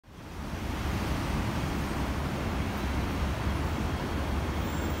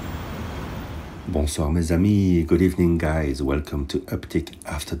Bonsoir mes amis, good evening guys, welcome to Uptick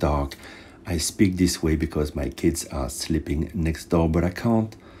After Dark. I speak this way because my kids are sleeping next door, but I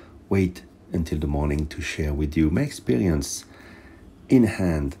can't wait until the morning to share with you my experience in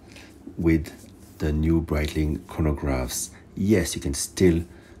hand with the new Breitling chronographs. Yes, you can still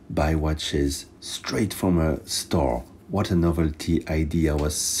buy watches straight from a store. What a novelty idea. I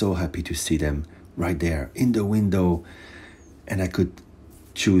was so happy to see them right there in the window, and I could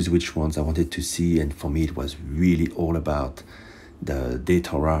choose which ones I wanted to see, and for me it was really all about the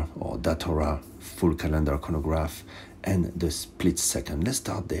Datora or Datora full calendar chronograph and the split second. Let's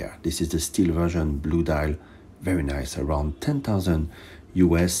start there. This is the steel version, blue dial, very nice, around 10,000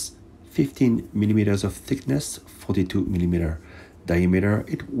 US, 15 millimeters of thickness, 42 millimeter diameter.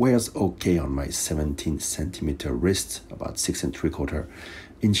 It wears okay on my 17 centimeter wrist, about 6¾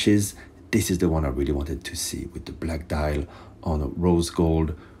 inches. This is the one I really wanted to see, with the black dial on rose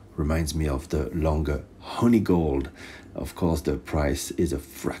gold. Reminds me of the longer honey gold. Of course, the price is a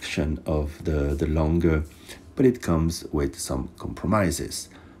fraction of the longer, but it comes with some compromises.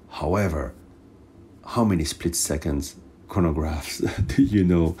 However, how many split seconds chronographs do you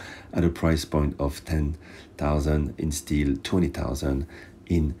know at a price point of 10,000 in steel, 20,000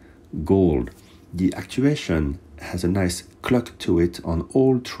 in gold? The actuation has a nice clock to it on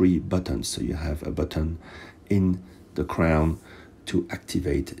all three buttons. So you have a button in the crown to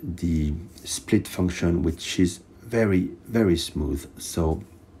activate the split function, which is very, very smooth. So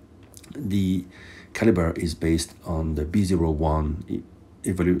the caliber is based on the B01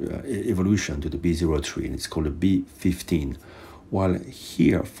 evolution to the B03, and it's called a B15. While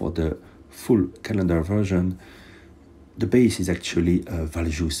here for the full calendar version, the base is actually a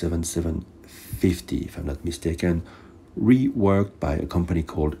Valjoux 7750, if I'm not mistaken, reworked by a company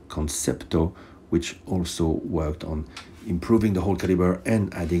called Concepto, which also worked on improving the whole caliber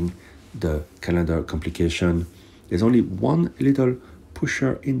and adding the calendar complication. There's only one little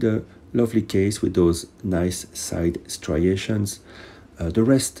pusher in the lovely case with those nice side striations. The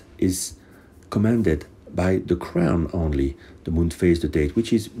rest is commanded by the crown only, the moon phase, the date,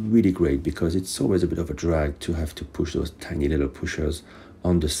 which is really great because it's always a bit of a drag to have to push those tiny little pushers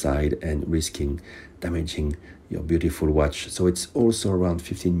on the side and risking damaging your beautiful watch. So it's also around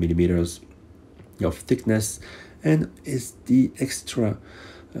 15 millimeters of thickness, and is the extra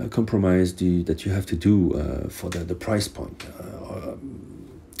compromise that you have to do for the price point.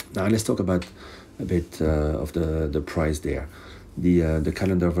 Now let's talk about a bit of the price there. The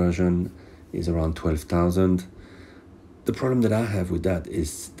calendar version is around 12,000. The problem that I have with that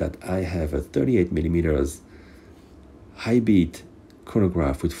is that I have a 38 millimeters high beat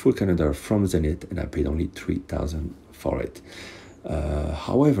chronograph with full calendar from Zenith, and I paid only 3,000 for it.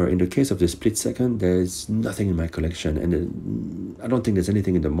 However, in the case of the split second, there's nothing in my collection, and I don't think there's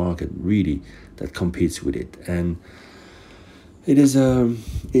anything in the market really that competes with it. And it is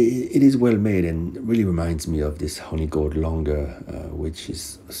well made and really reminds me of this honey gold longer, which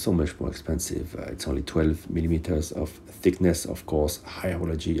is so much more expensive. It's only 12 millimeters of thickness, of course, high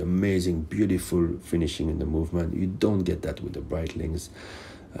horology, amazing, beautiful finishing in the movement. You don't get that with the Breitlings,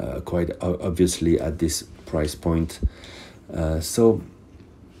 quite obviously at this price point. So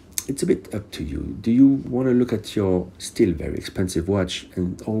it's a bit up to you. Do you want to look at your still very expensive watch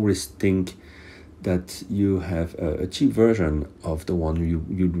and always think that you have a cheap version of the one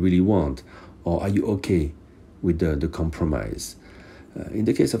you really want, or are you okay with the compromise? In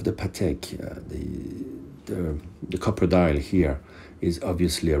the case of the Patek, the copper dial here is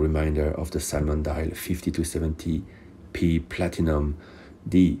obviously a reminder of the Salmon dial 5270p platinum,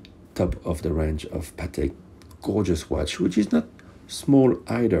 the top of the range of Patek. Gorgeous watch, which is not small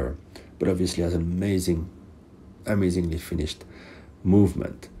either, but obviously has an amazingly finished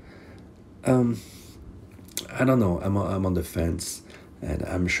movement. I don't know, I'm on the fence, and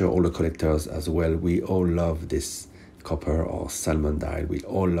I'm sure all the collectors as well. We all love this copper or salmon dial. We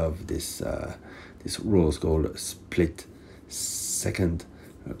all love this this rose gold split second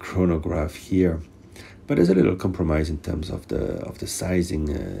chronograph here, but there's a little compromise in terms of the sizing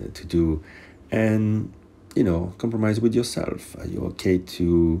to do, and you know, compromise with yourself. Are you okay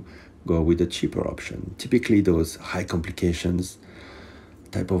to go with the cheaper option? Typically those high complications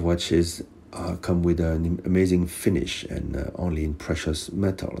type of watches come with an amazing finish, and only in precious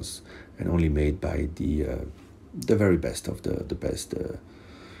metals, and only made by the very best of the best,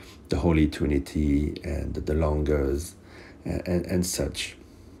 the Holy Trinity and the Longers and such.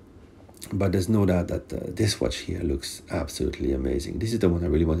 But there's no doubt that this watch here looks absolutely amazing. This is the one I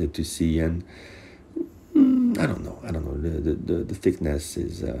really wanted to see, and I don't know. The thickness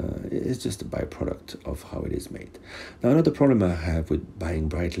is just a byproduct of how it is made. Now, another problem I have with buying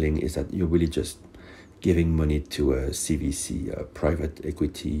Breitling is that you're really just giving money to a CVC, a private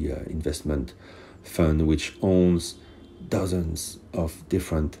equity investment fund, which owns dozens of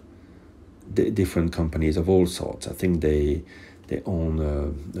different companies of all sorts. I think they own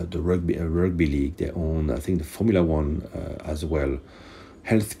the rugby league. They own, I think, the Formula One as well.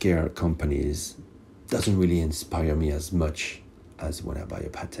 Healthcare companies doesn't really inspire me as much as when I buy a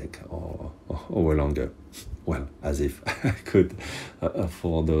Patek or a longer. Well, as if I could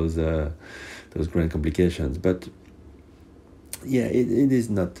afford those grand complications. But yeah, it is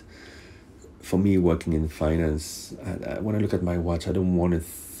not for me working in finance. When I look at my watch, I don't want to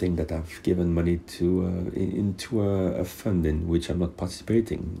think that I've given money to into a fund in which I'm not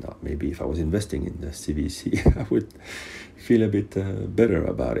participating. Now, maybe if I was investing in the CVC, I would feel a bit better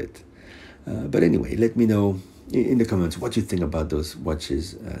about it. But anyway, let me know in the comments what you think about those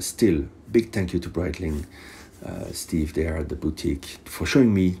watches. Still, big thank you to Breitling, Steve there at the boutique, for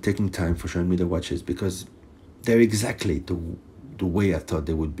taking time for showing me the watches, because they're exactly the way I thought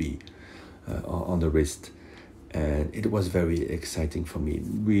they would be on the wrist. And it was very exciting for me.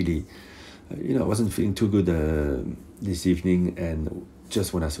 Really, I wasn't feeling too good this evening, and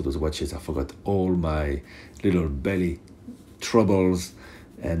just when I saw those watches, I forgot all my little belly troubles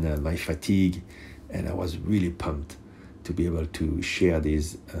and my fatigue, and I was really pumped to be able to share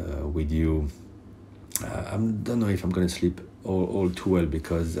these with you. I don't know if I'm going to sleep all too well,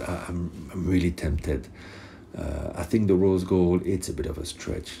 because I'm really tempted. I think the rose gold, it's a bit of a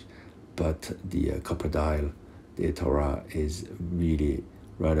stretch, but the copper dial, the Datora, is really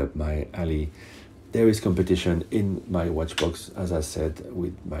right up my alley. There is competition in my watch box, as I said,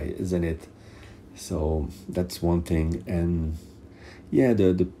 with my Zenith, so that's one thing. And yeah,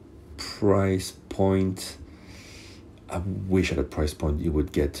 the price point, I wish at a price point you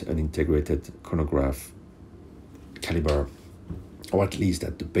would get an integrated chronograph caliber, or at least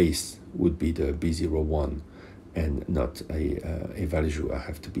at the base would be the B01 and not a Valjoux. I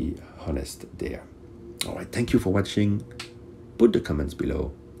have to be honest there. All right, thank you for watching. Put the comments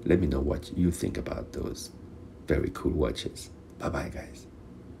below. Let me know what you think about those very cool watches. Bye-bye, guys.